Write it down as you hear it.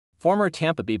Former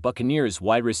Tampa Bay Buccaneers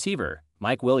wide receiver,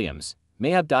 Mike Williams,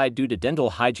 may have died due to dental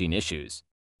hygiene issues.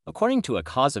 According to a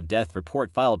cause of death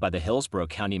report filed by the Hillsborough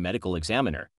County Medical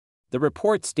Examiner, the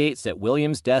report states that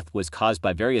Williams' death was caused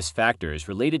by various factors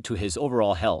related to his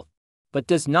overall health, but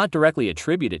does not directly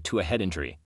attribute it to a head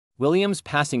injury. Williams'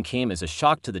 passing came as a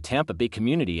shock to the Tampa Bay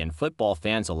community and football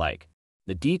fans alike.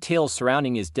 The details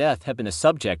surrounding his death have been a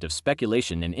subject of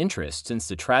speculation and interest since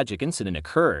the tragic incident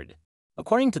occurred.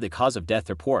 According to the cause of death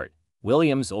report,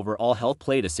 Williams' overall health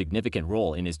played a significant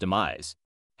role in his demise.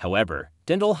 However,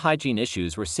 dental hygiene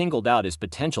issues were singled out as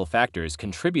potential factors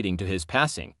contributing to his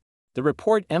passing. The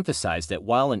report emphasized that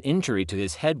while an injury to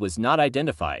his head was not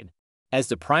identified as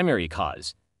the primary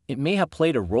cause, it may have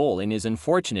played a role in his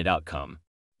unfortunate outcome.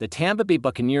 The Tampa Bay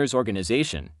Buccaneers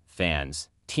organization, fans,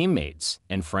 teammates,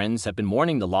 and friends have been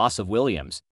mourning the loss of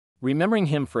Williams, remembering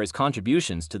him for his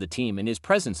contributions to the team and his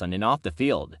presence on and off the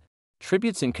field.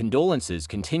 Tributes and condolences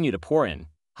continue to pour in,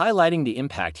 highlighting the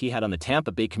impact he had on the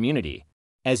Tampa Bay community.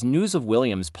 As news of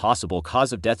Williams' possible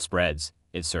cause of death spreads,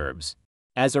 it serves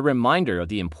as a reminder of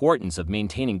the importance of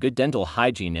maintaining good dental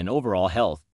hygiene and overall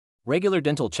health. Regular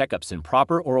dental checkups and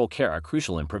proper oral care are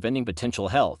crucial in preventing potential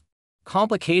health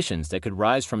complications that could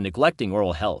rise from neglecting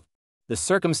oral health. The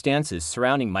circumstances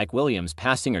surrounding Mike Williams'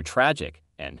 passing are tragic,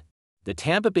 and the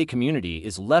Tampa Bay community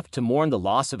is left to mourn the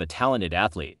loss of a talented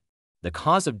athlete. The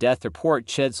cause of death report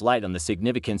sheds light on the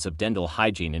significance of dental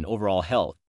hygiene and overall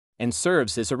health, and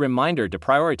serves as a reminder to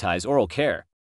prioritize oral care.